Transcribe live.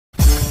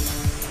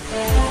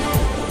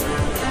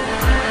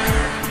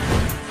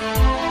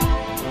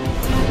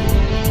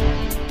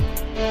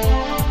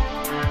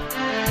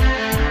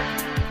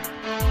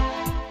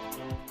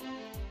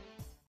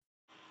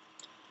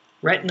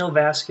Retinal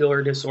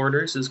vascular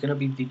disorders is going to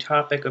be the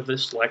topic of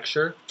this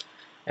lecture.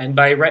 And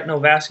by retinal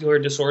vascular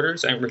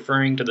disorders, I'm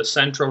referring to the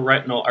central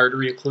retinal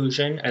artery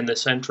occlusion and the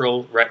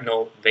central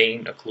retinal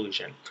vein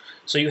occlusion.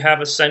 So you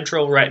have a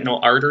central retinal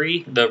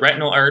artery. The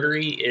retinal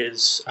artery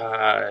is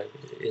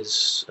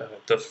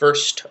the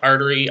first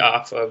artery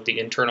off of the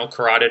internal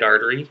carotid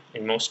artery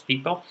in most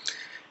people.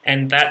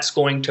 And that's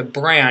going to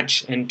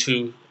branch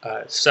into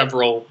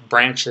several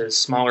branches,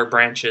 smaller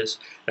branches,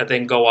 that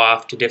then go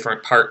off to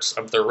different parts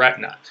of the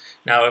retina.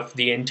 Now, if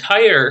the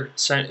entire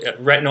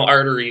retinal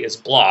artery is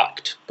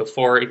blocked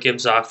before it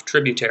gives off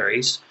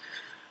tributaries,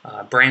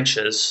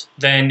 branches,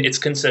 then it's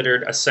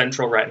considered a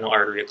central retinal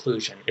artery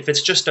occlusion. If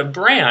it's just a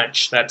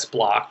branch that's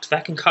blocked,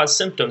 that can cause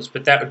symptoms,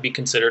 but that would be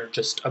considered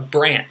just a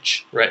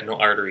branch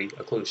retinal artery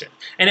occlusion.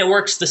 And it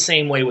works the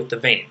same way with the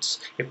veins.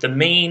 If the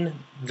main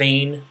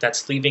vein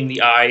that's leaving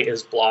the eye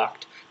is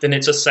blocked, then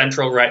it's a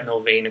central retinal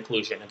vein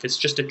occlusion. If it's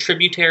just a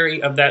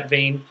tributary of that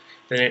vein,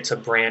 then it's a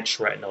branch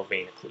retinal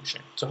vein occlusion.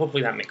 So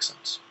hopefully that makes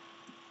sense.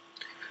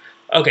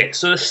 Okay,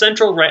 so the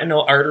central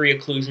retinal artery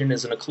occlusion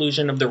is an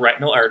occlusion of the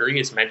retinal artery.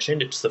 As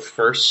mentioned, it's the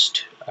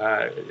first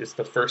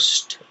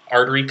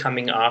artery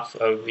coming off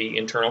of the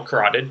internal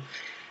carotid,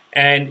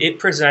 and it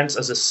presents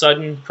as a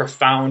sudden,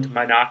 profound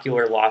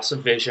monocular loss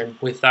of vision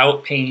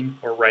without pain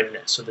or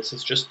redness. So this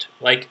is just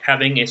like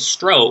having a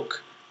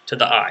stroke to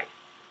the eye.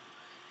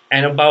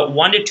 And about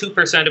 1 to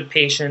 2% of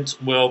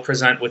patients will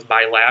present with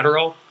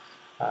bilateral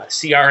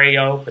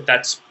CRAO, but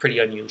that's pretty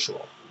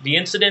unusual. The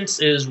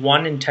incidence is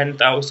 1 in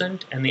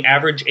 10,000, and the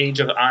average age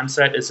of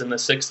onset is in the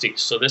 60s.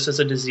 So this is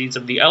a disease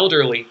of the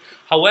elderly.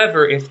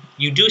 However, if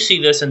you do see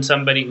this in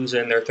somebody who's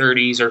in their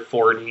 30s or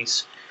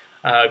 40s,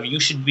 you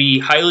should be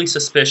highly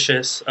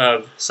suspicious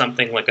of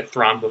something like a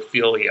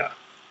thrombophilia.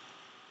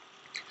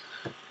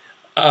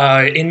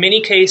 In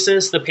many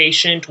cases, the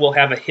patient will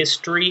have a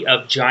history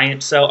of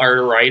giant cell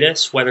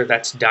arteritis, whether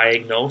that's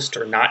diagnosed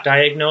or not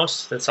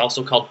diagnosed. That's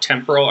also called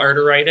temporal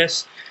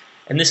arteritis.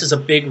 And this is a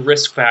big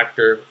risk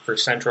factor for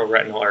central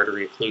retinal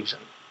artery occlusion.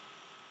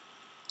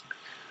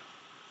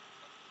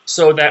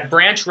 So that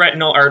branch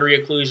retinal artery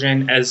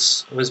occlusion,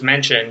 as was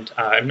mentioned,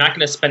 I'm not going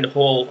to spend a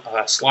whole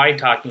slide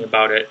talking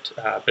about it,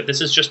 but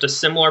this is just a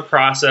similar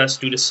process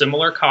due to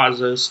similar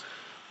causes,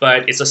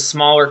 but it's a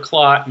smaller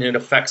clot and it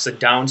affects a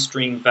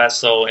downstream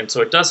vessel, and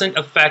so it doesn't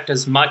affect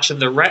as much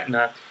of the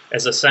retina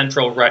as a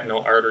central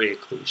retinal artery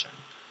occlusion.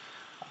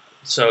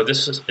 So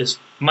this is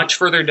much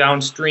further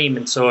downstream,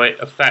 and so it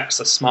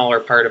affects a smaller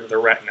part of the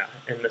retina.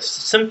 And the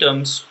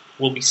symptoms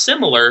will be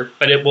similar,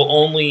 but it will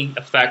only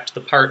affect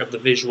the part of the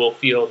visual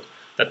field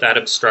that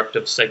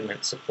obstructive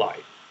segment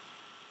supplied.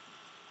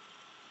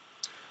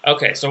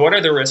 Okay, so what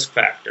are the risk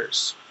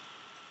factors?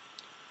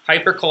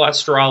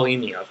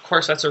 Hypercholesterolemia. Of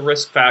course, that's a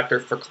risk factor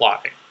for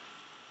clotting.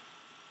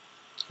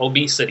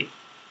 Obesity.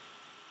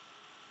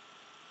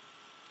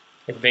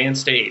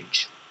 Advanced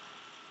age.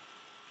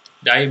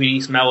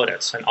 Diabetes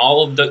mellitus, and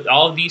all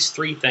of these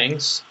three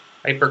things,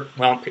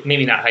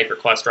 maybe not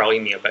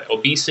hypercholesterolemia, but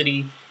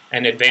obesity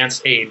and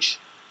advanced age,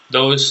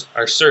 those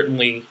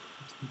certainly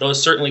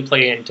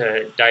play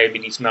into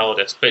diabetes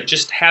mellitus. But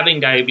just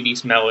having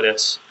diabetes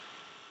mellitus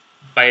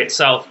by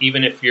itself,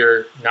 even if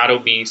you're not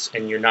obese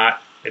and you're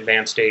not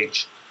advanced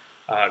age,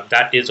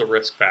 that is a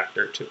risk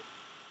factor too.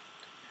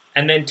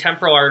 And then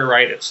temporal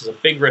arteritis is a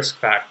big risk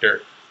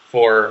factor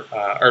for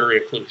artery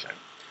occlusion.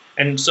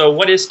 And so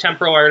what is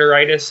temporal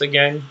arteritis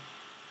again?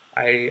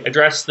 I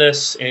addressed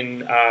this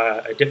in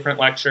a different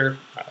lecture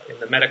in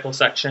the medical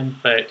section,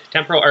 but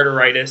temporal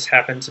arteritis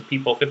happens in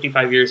people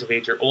 55 years of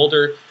age or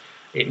older.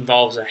 It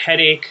involves a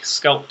headache,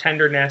 scalp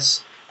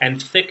tenderness,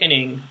 and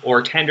thickening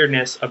or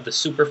tenderness of the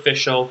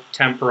superficial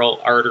temporal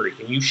artery.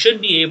 And you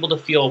should be able to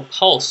feel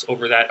pulse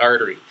over that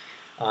artery.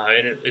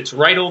 And it's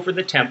right over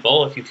the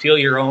temple. If you feel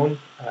your own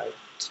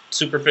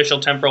superficial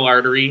temporal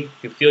artery,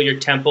 if you feel your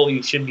temple,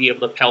 you should be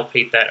able to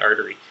palpate that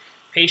artery.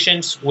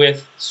 Patients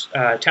with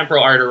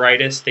temporal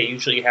arteritis, they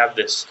usually have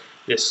this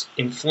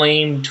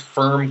inflamed,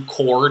 firm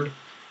cord,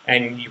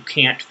 and you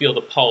can't feel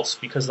the pulse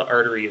because the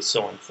artery is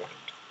so inflamed.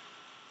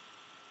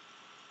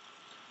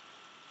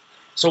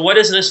 So what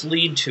does this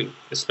lead to?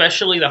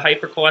 Especially the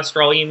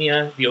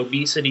hypercholesterolemia, the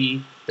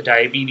obesity, the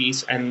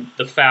diabetes, and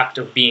the fact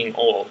of being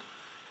old.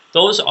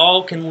 Those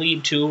all can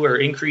lead to or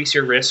increase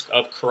your risk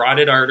of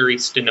carotid artery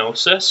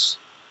stenosis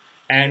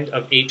and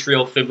of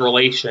atrial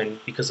fibrillation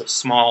because of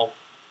small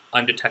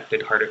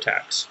undetected heart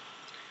attacks.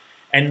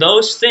 And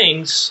those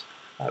things,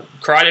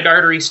 carotid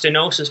artery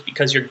stenosis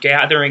because you're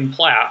gathering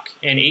plaque,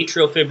 and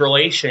atrial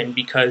fibrillation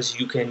because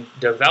you can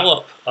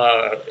develop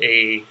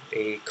a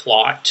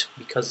clot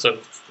because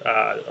of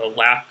a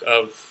lack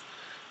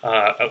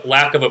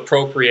of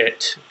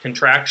appropriate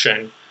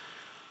contraction.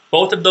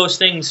 Both of those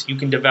things, you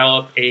can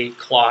develop a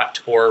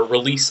clot or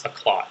release a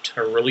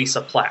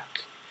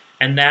plaque.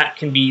 And that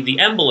can be the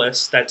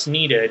embolus that's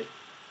needed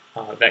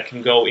that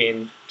can go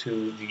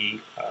into the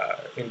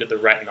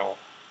retinal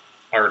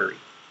artery.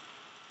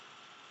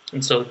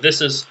 And so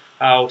this is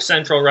how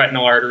central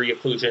retinal artery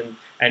occlusion,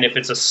 and if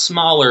it's a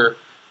smaller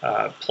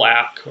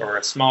plaque or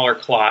a smaller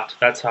clot,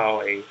 that's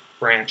how a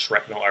branch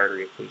retinal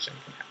artery occlusion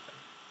can happen.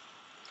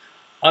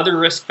 Other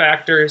risk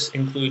factors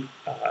include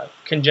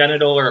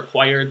congenital or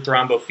acquired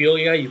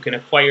thrombophilia. You can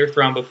acquire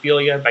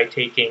thrombophilia by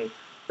taking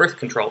birth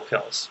control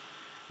pills.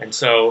 And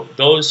so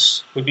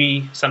those would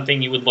be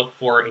something you would look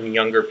for in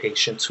younger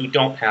patients who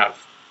don't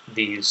have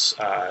these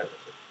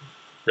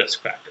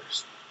risk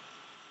factors.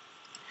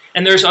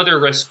 And there's other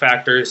risk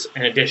factors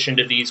in addition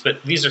to these,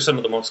 but these are some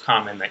of the most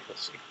common that you'll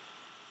see.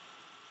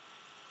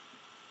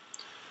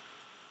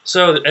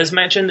 So as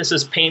mentioned, this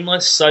is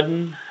painless,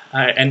 sudden,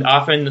 and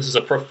often this is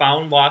a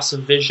profound loss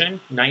of vision.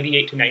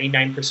 98 to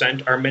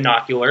 99% are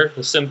monocular.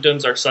 The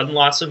symptoms are sudden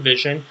loss of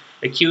vision.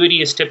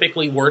 Acuity is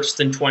typically worse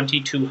than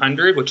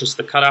 2200, which is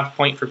the cutoff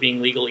point for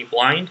being legally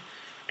blind.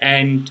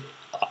 And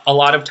a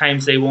lot of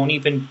times they won't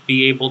even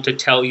be able to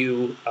tell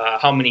you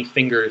how many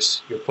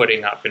fingers you're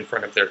putting up in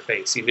front of their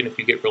face, even if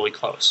you get really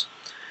close.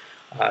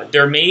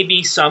 There may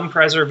be some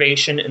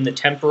preservation in the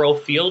temporal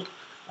field.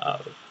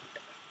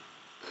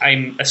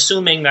 I'm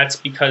assuming that's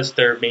because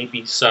there may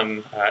be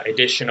some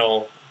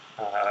additional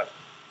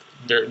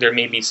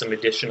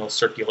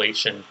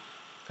circulation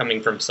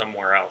coming from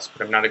somewhere else,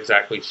 but I'm not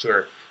exactly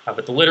sure.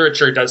 But the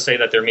literature does say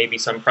that there may be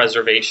some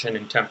preservation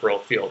in temporal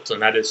fields,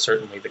 and that is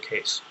certainly the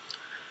case.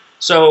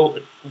 So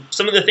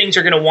some of the things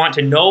you're going to want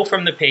to know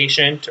from the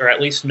patient, or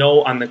at least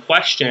know on the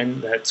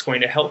question that's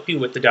going to help you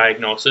with the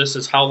diagnosis,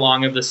 is how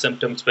long have the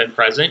symptoms been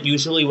present.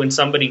 Usually when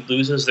somebody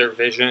loses their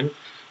vision,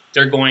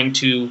 they're going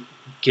to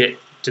get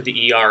to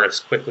the ER as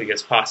quickly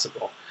as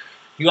possible.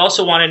 You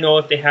also want to know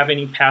if they have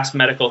any past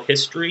medical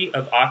history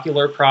of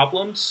ocular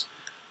problems.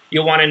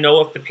 You'll want to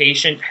know if the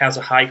patient has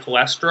a high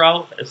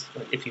cholesterol,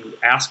 if you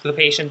ask the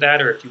patient that,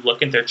 or if you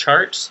look at their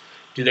charts.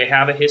 Do they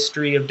have a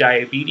history of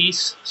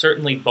diabetes?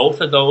 Certainly both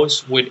of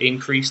those would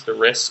increase the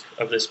risk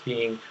of this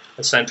being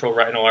a central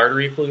retinal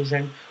artery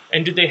occlusion.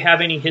 And do they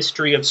have any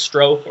history of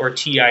stroke or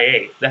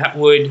TIA? That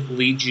would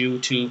lead you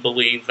to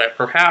believe that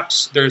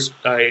perhaps there's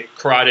a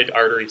carotid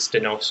artery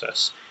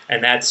stenosis.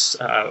 And that's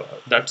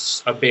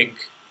a big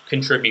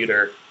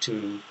contributor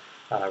to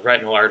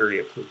retinal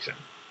artery occlusion.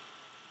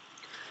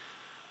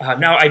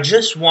 Now, I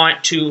just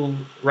want to,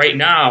 right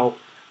now,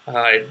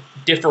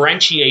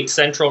 differentiate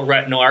central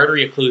retinal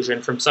artery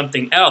occlusion from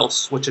something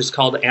else, which is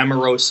called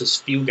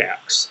amaurosis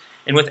fugax.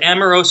 And with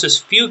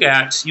amaurosis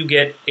fugax, you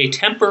get a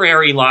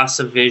temporary loss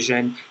of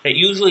vision that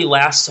usually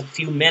lasts a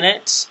few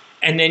minutes,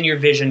 and then your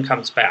vision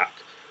comes back.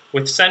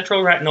 With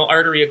central retinal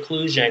artery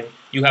occlusion,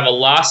 you have a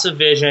loss of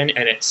vision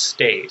and it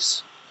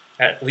stays,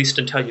 at least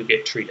until you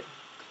get treated.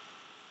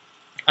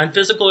 On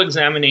physical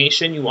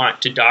examination, you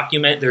want to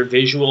document their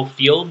visual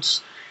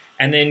fields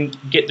and then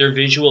get their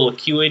visual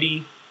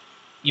acuity,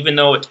 even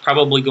though it's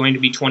probably going to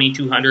be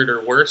 2200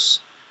 or worse,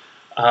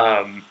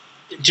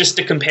 just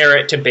to compare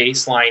it to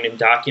baseline and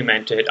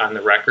document it on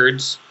the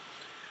records.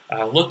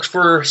 Look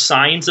for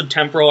signs of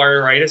temporal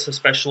arteritis,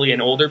 especially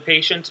in older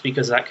patients,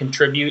 because that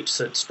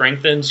contributes, it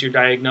strengthens your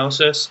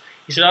diagnosis.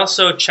 You should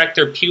also check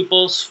their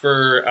pupils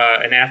for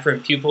an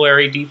afferent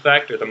pupillary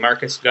defect, or the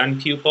Marcus Gunn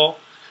pupil.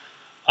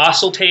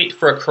 Auscultate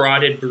for a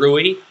carotid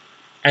bruit,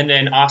 and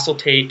then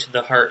auscultate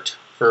the heart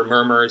for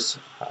murmurs,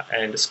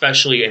 and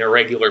especially an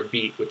irregular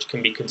beat, which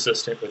can be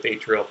consistent with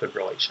atrial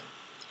fibrillation.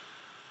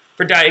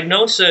 For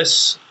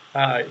diagnosis,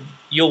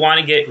 you'll want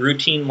to get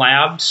routine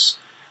labs,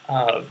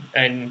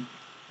 and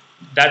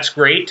that's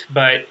great,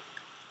 but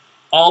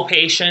all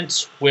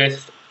patients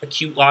with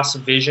acute loss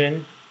of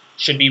vision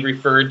should be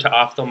referred to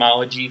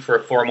ophthalmology for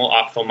a formal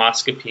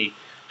ophthalmoscopy,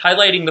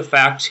 highlighting the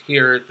fact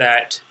here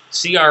that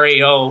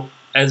CRAO,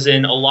 as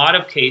in a lot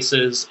of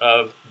cases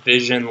of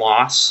vision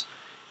loss,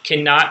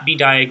 cannot be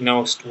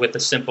diagnosed with a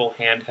simple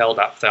handheld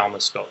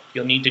ophthalmoscope.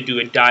 You'll need to do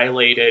a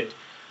dilated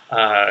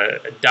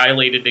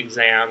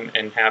exam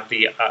and have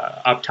the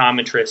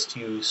optometrist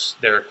use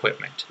their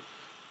equipment.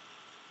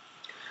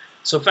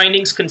 So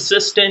findings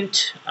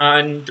consistent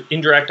on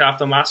indirect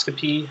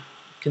ophthalmoscopy,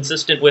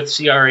 consistent with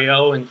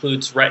CRAO,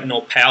 includes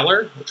retinal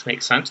pallor, which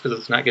makes sense because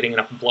it's not getting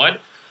enough blood,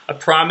 a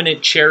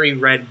prominent cherry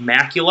red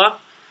macula,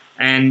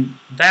 and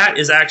that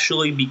is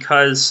actually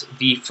because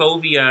the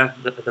fovea,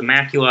 the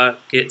macula,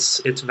 gets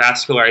its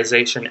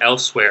vascularization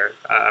elsewhere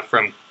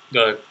from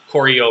the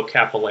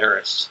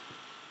choriocapillaris.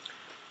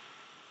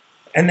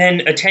 And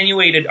then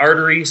attenuated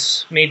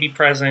arteries may be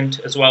present,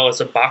 as well as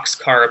a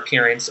boxcar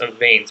appearance of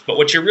veins. But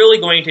what you're really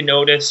going to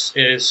notice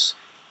is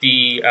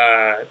the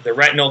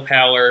retinal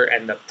pallor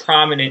and the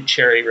prominent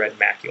cherry red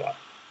macula.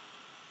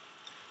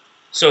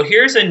 So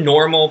here's a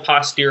normal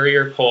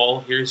posterior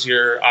pole. Here's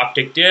your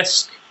optic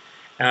disc,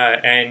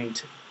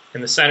 and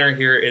in the center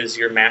here is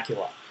your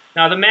macula.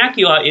 Now the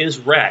macula is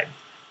red,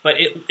 but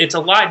it's a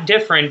lot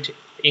different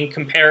in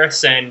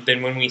comparison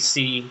than when we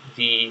see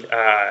the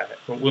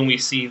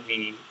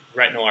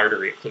retinal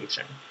artery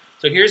occlusion.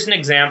 So here's an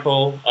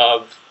example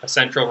of a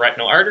central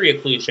retinal artery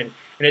occlusion,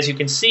 and as you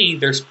can see,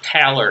 there's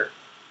pallor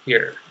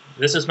here.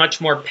 This is much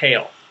more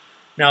pale.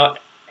 Now,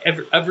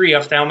 every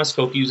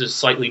ophthalmoscope uses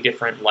slightly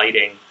different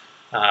lighting,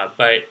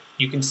 but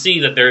you can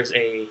see that there's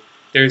a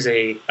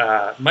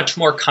much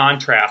more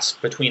contrast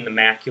between the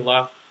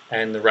macula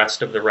and the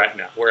rest of the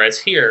retina, whereas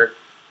here,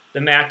 the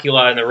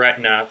macula and the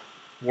retina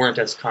weren't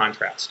as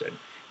contrasted.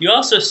 You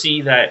also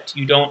see that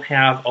you don't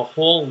have a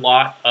whole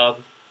lot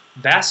of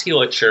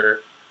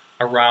vasculature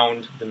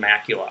around the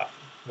macula,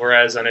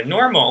 whereas on a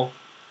normal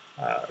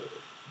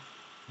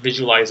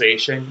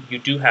visualization, you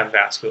do have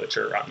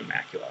vasculature around the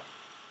macula.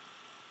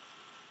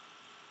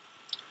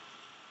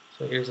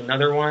 So here's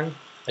another one.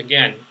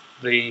 Again,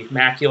 the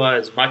macula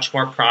is much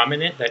more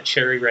prominent, that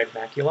cherry red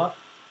macula.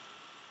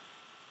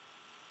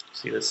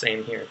 See the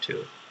same here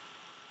too.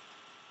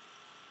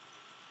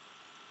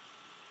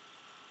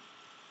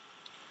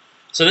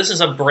 So this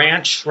is a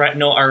branch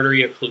retinal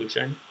artery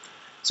occlusion.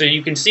 So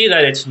you can see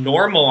that it's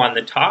normal on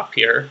the top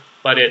here,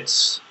 but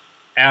it's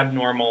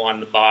abnormal on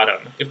the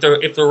bottom. If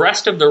the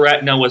rest of the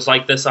retina was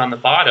like this on the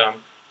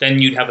bottom, then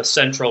you'd have a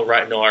central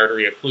retinal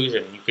artery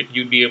occlusion.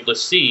 You'd be able to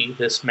see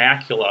this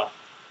macula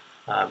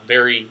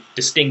very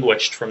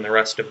distinguished from the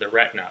rest of the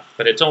retina,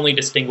 but it's only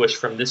distinguished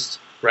from this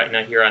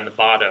retina here on the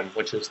bottom,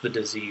 which is the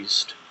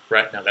diseased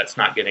retina that's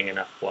not getting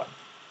enough blood.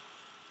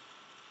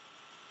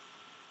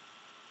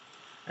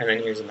 And then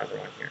here's another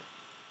one here,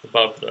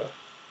 above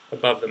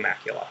the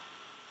macula.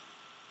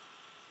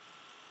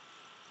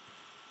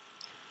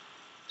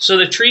 So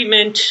the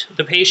treatment,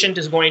 the patient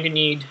is going to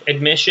need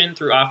admission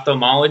through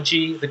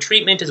ophthalmology. The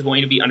treatment is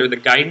going to be under the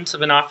guidance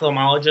of an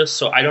ophthalmologist,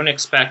 so I don't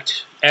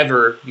expect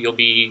ever you'll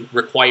be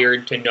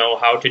required to know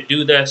how to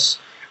do this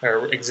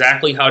or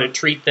exactly how to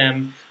treat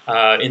them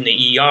in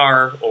the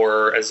ER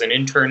or as an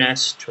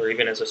internist or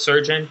even as a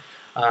surgeon.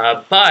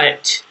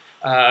 But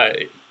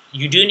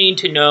you do need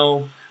to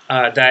know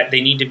that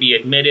they need to be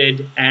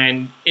admitted,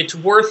 and it's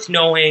worth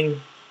knowing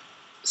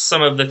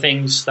some of the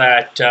things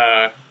that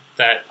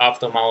that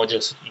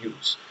ophthalmologists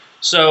use.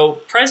 So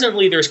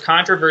presently there's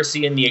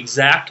controversy in the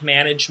exact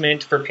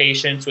management for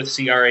patients with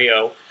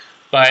CRAO,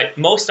 but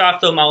most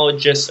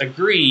ophthalmologists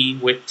agree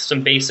with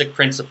some basic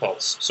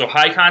principles. So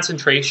high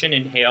concentration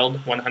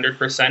inhaled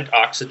 100%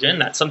 oxygen,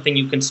 that's something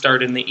you can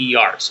start in the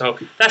ER. So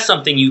that's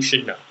something you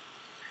should know.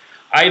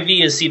 IV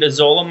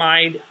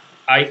acetazolamide,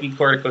 IV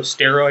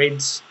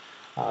corticosteroids,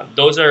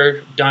 those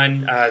are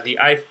done, the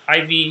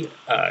IV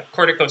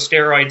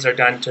corticosteroids are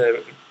done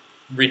to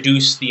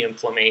reduce the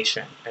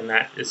inflammation, and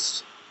that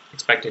is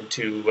expected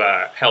to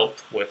help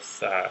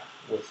with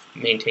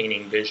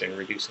maintaining vision,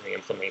 reducing the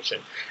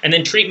inflammation. And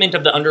then treatment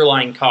of the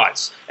underlying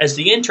cause. As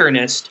the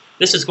internist,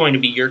 this is going to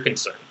be your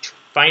concern,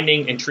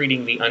 finding and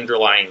treating the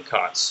underlying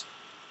cause.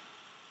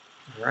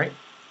 All right.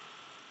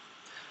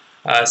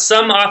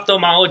 Some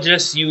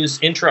ophthalmologists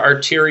use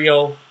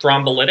intra-arterial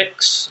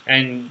thrombolytics,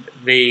 and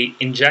they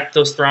inject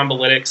those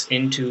thrombolytics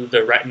into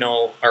the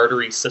retinal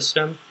artery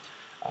system.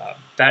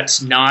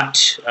 That's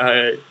not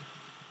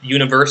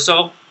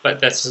universal, but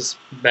this has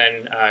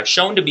been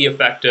shown to be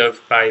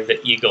effective by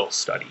the EAGLE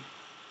study.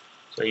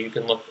 So you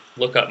can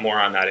look up more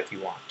on that if you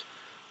want.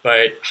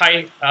 But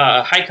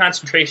high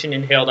concentration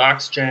inhaled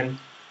oxygen,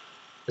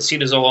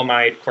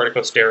 acetazolamide,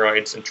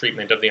 corticosteroids, and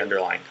treatment of the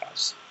underlying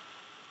cause.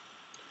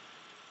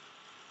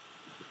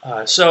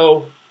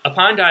 So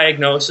upon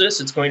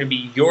diagnosis, it's going to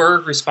be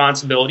your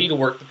responsibility to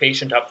work the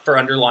patient up for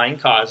underlying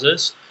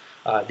causes.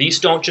 These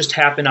don't just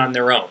happen on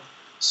their own.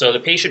 So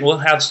the patient will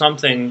have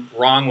something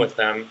wrong with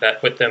them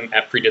that put them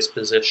at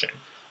predisposition.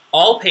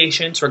 All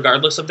patients,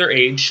 regardless of their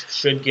age,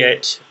 should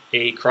get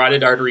a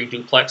carotid artery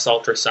duplex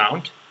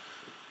ultrasound.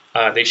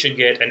 They should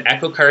get an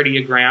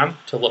echocardiogram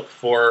to look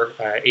for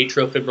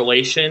atrial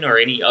fibrillation or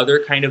any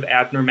other kind of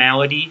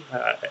abnormality,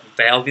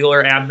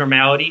 valvular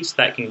abnormalities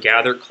that can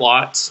gather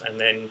clots and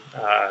then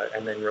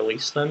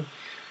release them.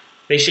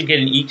 They should get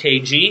an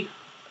EKG,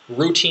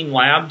 routine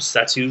labs.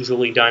 That's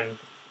usually done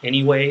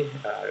anyway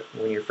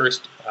when you're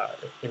first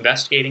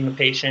investigating the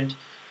patient.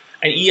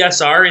 An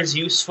ESR is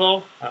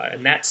useful,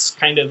 and that's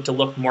kind of to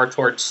look more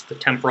towards the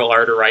temporal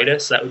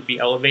arteritis that would be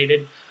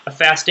elevated. A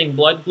fasting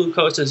blood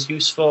glucose is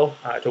useful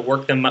to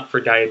work them up for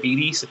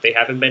diabetes if they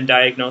haven't been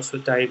diagnosed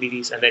with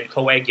diabetes, and then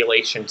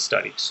coagulation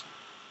studies.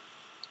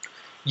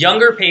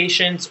 Younger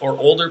patients or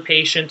older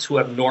patients who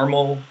have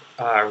normal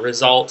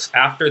results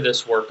after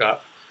this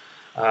workup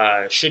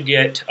should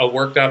get a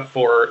workup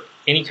for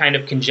any kind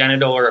of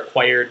congenital or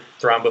acquired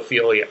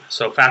thrombophilia.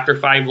 So factor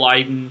V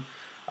Leiden,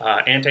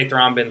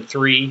 antithrombin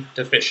 3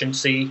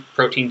 deficiency,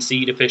 protein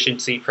C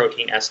deficiency,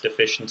 protein S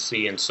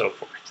deficiency, and so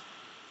forth.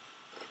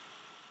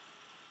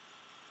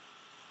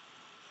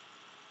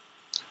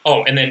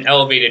 Oh, and then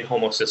elevated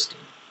homocysteine.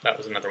 That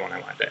was another one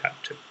I wanted to add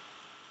too.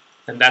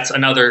 And that's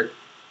another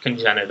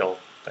congenital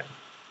thing.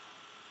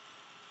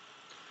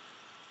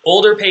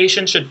 Older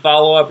patients should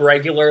follow up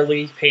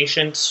regularly.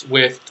 Patients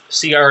with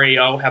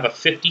CRAO have a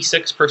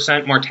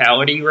 56%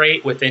 mortality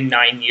rate within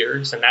 9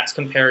 years, and that's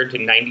compared to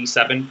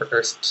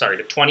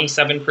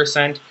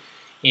 27%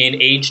 in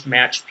age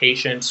matched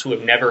patients who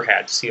have never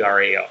had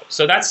CRAO.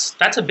 So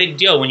that's a big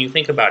deal when you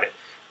think about it.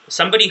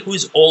 Somebody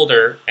who's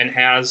older and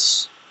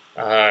has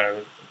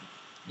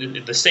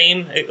the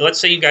same, let's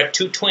say you got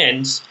two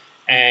twins,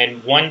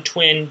 and one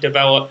twin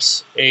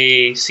develops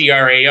a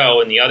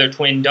CRAO and the other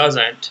twin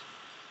doesn't.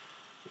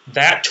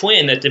 that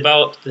twin that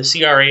developed the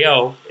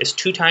CRAO is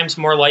 2 times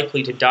more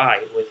likely to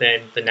die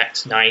within the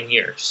next 9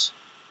 years.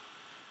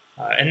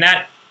 And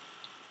that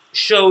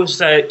shows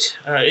that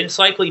it's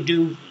likely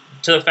due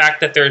to the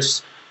fact that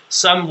there's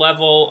some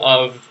level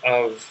of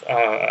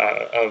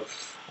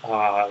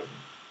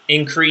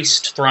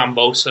increased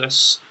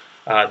thrombosis.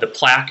 The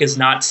plaque is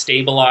not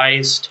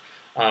stabilized,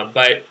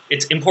 but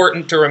it's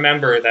important to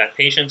remember that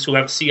patients who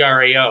have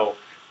CRAO,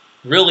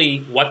 really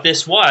what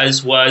this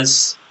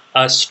was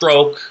a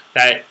stroke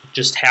that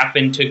just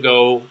happened to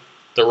go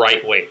the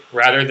right way.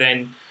 Rather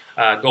than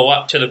go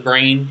up to the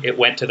brain, it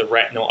went to the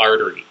retinal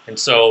artery. And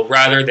so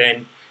rather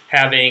than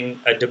having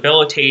a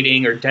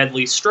debilitating or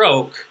deadly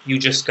stroke, you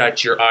just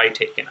got your eye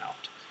taken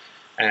out.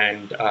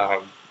 And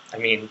I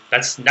mean,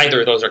 that's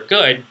neither of those are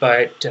good,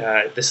 but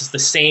this is the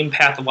same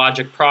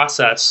pathologic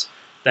process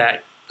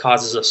that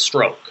causes a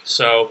stroke.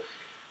 So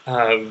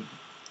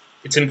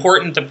it's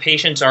important that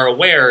patients are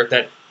aware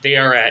that they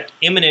are at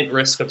imminent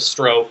risk of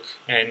stroke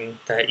and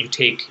that you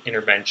take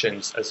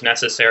interventions as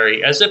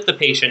necessary, as if the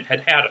patient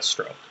had had a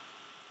stroke.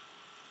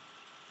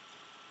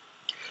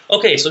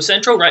 Okay, so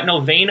central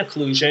retinal vein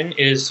occlusion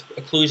is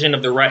occlusion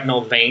of the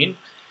retinal vein,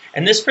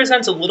 and this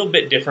presents a little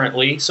bit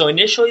differently. So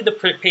initially the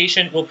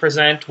patient will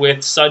present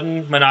with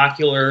sudden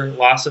monocular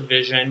loss of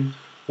vision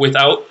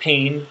without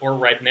pain or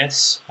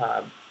redness,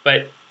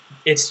 but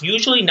it's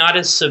usually not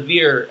as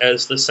severe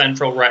as the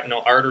central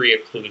retinal artery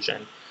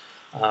occlusion.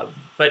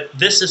 But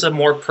this is a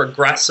more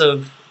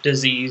progressive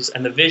disease,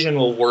 and the vision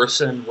will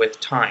worsen with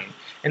time.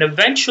 And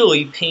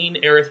eventually, pain,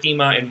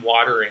 erythema, and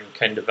watering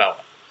can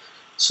develop.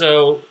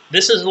 So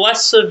this is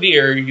less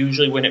severe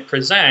usually when it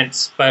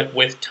presents, but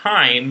with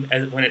time,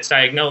 when it's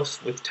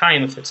diagnosed, with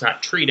time, if it's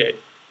not treated,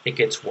 it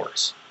gets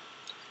worse.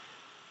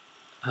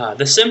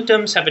 The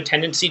symptoms have a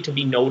tendency to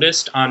be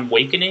noticed on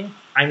awakening.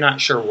 I'm not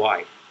sure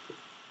why.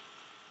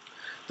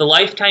 The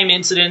lifetime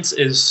incidence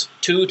is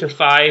 2 to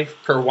 5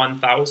 per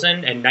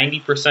 1,000, and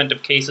 90%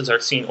 of cases are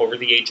seen over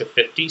the age of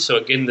 50. So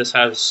again, this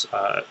has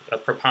a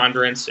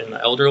preponderance in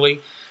the elderly,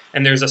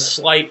 and there's a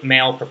slight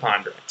male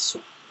preponderance.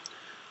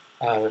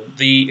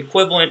 The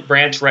equivalent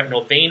branch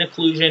retinal vein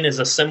occlusion is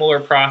a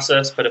similar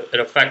process, but it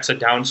affects a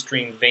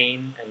downstream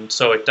vein, and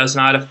so it does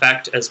not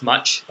affect as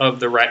much of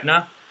the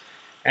retina.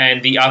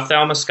 And the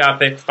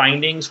ophthalmoscopic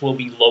findings will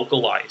be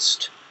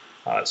localized.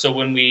 So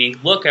when we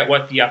look at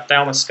what the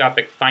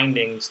ophthalmoscopic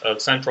findings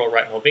of central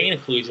retinal vein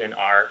occlusion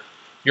are,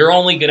 you're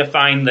only going to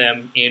find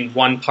them in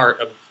one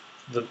part of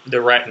the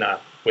retina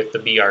with the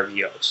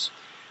BRVOs.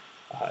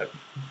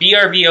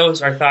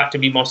 BRVOs are thought to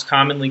be most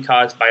commonly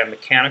caused by a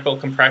mechanical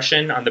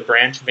compression on the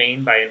branch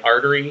vein by an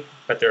artery,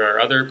 but there are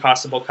other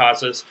possible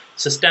causes.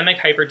 Systemic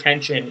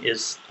hypertension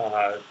is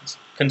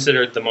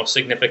considered the most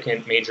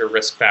significant major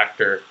risk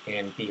factor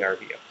in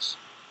BRVOs.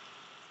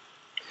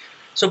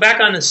 So back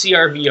on the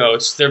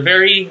CRVOs, they're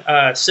very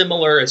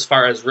similar as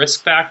far as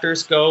risk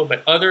factors go,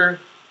 but other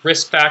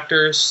risk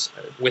factors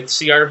with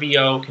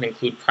CRVO can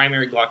include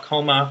primary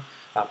glaucoma,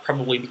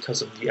 probably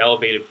because of the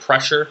elevated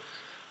pressure,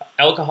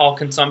 alcohol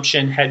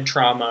consumption, head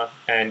trauma,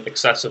 and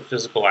excessive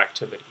physical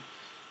activity.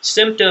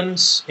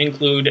 Symptoms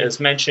include, as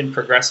mentioned,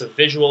 progressive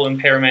visual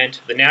impairment.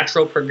 The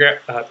natural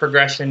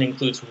progression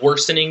includes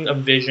worsening of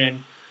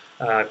vision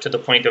to the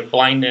point of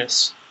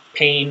blindness,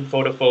 pain,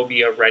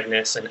 photophobia,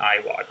 redness, and eye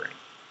watering.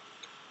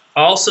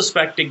 All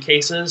suspected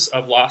cases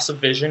of loss of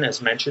vision, as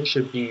mentioned,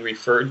 should be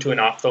referred to an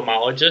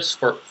ophthalmologist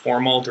for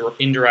formal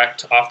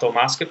indirect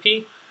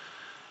ophthalmoscopy.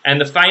 And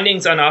the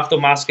findings on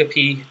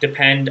ophthalmoscopy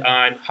depend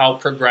on how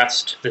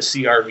progressed the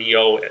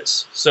CRVO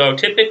is. So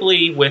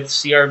typically with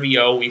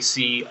CRVO, we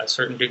see a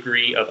certain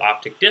degree of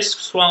optic disc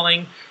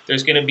swelling.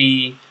 There's going to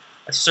be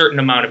a certain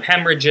amount of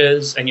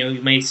hemorrhages, and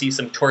you may see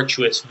some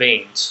tortuous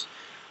veins.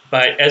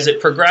 But as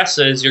it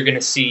progresses, you're going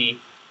to see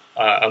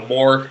a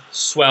more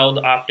swelled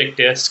optic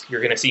disc. You're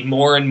going to see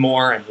more and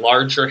more and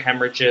larger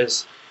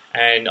hemorrhages,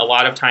 and a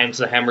lot of times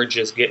the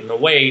hemorrhages get in the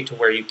way to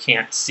where you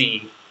can't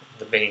see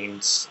the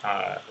veins,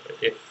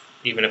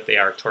 even if they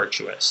are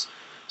tortuous.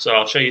 So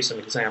I'll show you some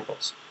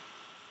examples.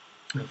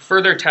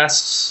 Further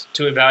tests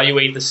to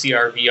evaluate the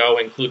CRVO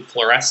include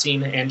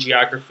fluorescein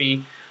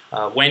angiography.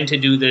 When to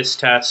do this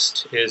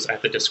test is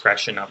at the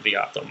discretion of the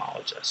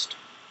ophthalmologist.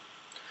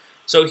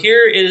 So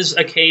here is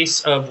a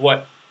case of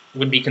what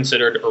would be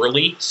considered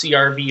early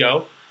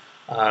CRVO.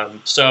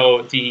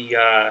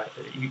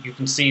 You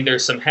can see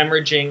there's some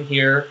hemorrhaging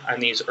here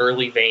on these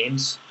early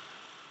veins.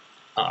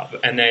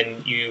 And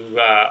then you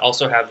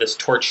also have this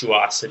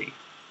tortuosity.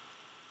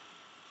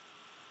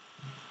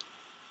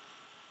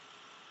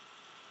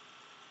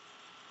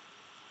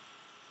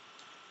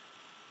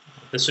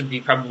 This would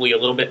be probably a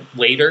little bit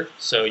later,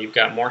 so you've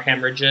got more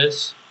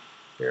hemorrhages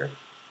here.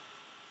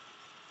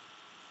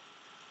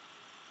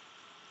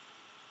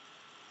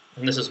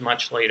 And this is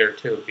much later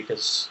too,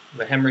 because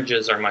the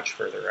hemorrhages are much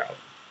further out.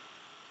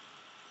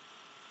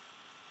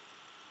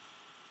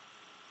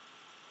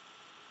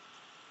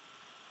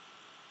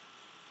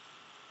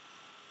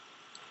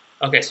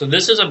 Okay, so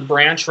this is a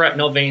branch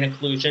retinal vein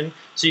occlusion.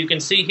 So you can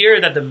see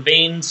here that the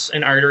veins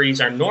and arteries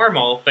are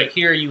normal, but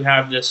here you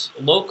have this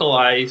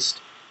localized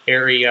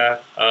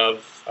area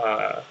of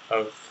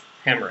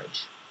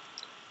hemorrhage.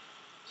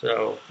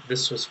 So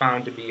this was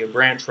found to be a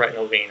branch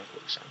retinal vein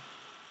occlusion.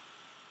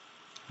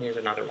 Here's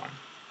another one.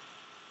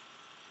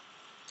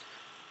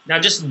 Now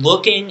just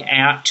looking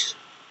at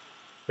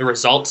the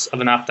results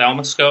of an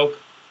ophthalmoscope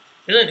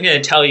isn't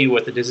going to tell you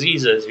what the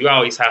disease is. You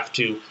always have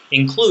to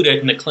include it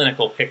in the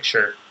clinical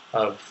picture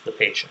of the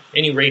patient.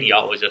 Any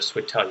radiologist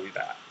would tell you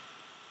that.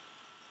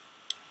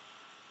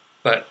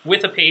 But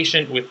with a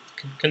patient with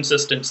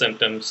consistent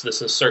symptoms,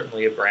 this is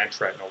certainly a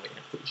branch retinal vein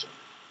occlusion,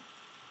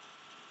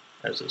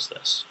 as is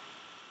this.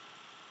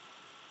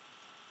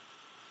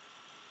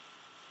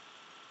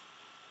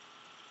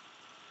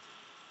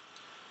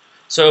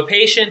 So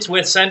patients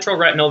with central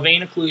retinal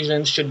vein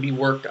occlusions should be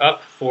worked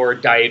up for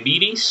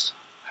diabetes,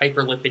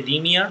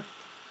 hyperlipidemia.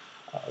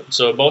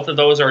 So both of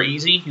those are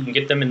easy. You can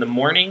get them in the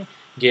morning,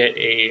 get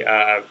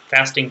a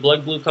fasting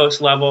blood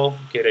glucose level,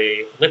 get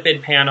a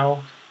lipid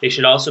panel. They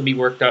should also be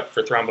worked up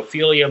for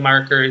thrombophilia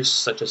markers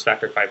such as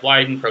factor V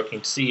Leiden,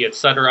 protein C,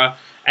 etc.,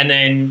 and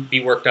then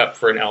be worked up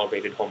for an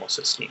elevated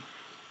homocysteine.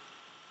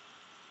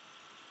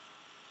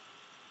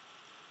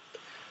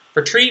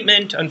 For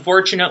treatment,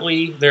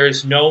 unfortunately, there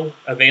is no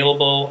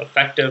available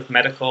effective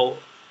medical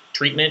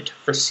treatment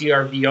for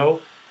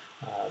CRVO.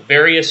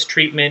 Various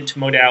treatment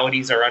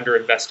modalities are under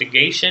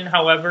investigation,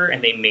 however,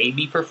 and they may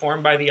be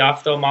performed by the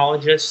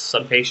ophthalmologist.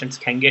 Some patients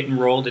can get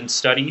enrolled in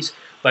studies,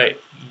 but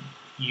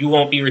you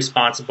won't be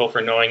responsible for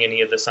knowing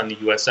any of this on the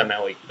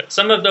USMLE. But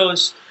some of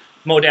those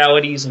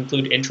modalities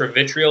include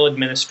intravitreal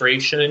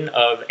administration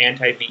of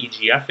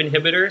anti-VEGF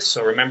inhibitors.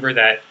 So remember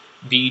that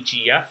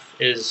VEGF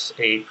is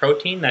a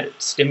protein that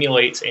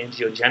stimulates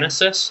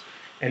angiogenesis,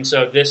 and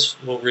so this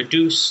will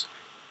reduce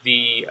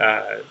the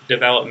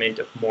development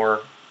of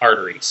more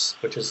arteries,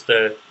 which is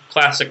the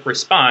classic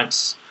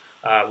response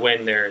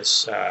when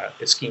there's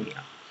ischemia.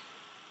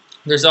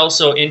 There's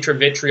also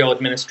intravitreal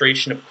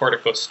administration of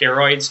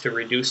corticosteroids to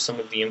reduce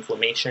some of the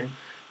inflammation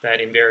that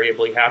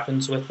invariably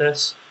happens with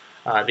this.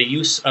 The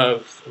use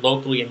of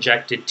locally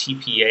injected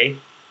TPA,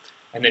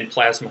 and then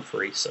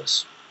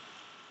plasmapheresis.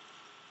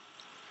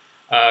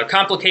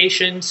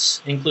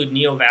 Complications include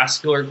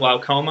neovascular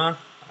glaucoma.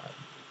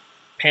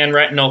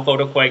 Panretinal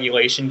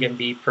photocoagulation can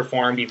be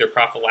performed either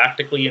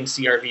prophylactically in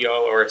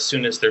CRVO or as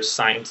soon as there's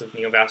signs of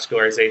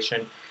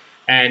neovascularization.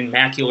 And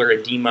macular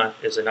edema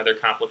is another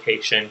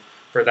complication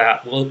for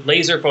that.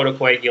 Laser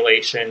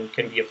photocoagulation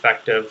can be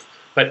effective,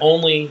 but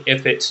only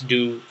if it's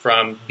due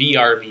from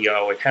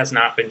BRVO. It has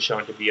not been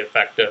shown to be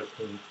effective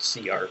in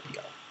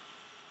CRVO.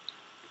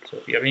 So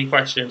if you have any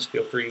questions,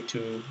 feel free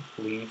to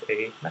leave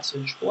a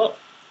message below.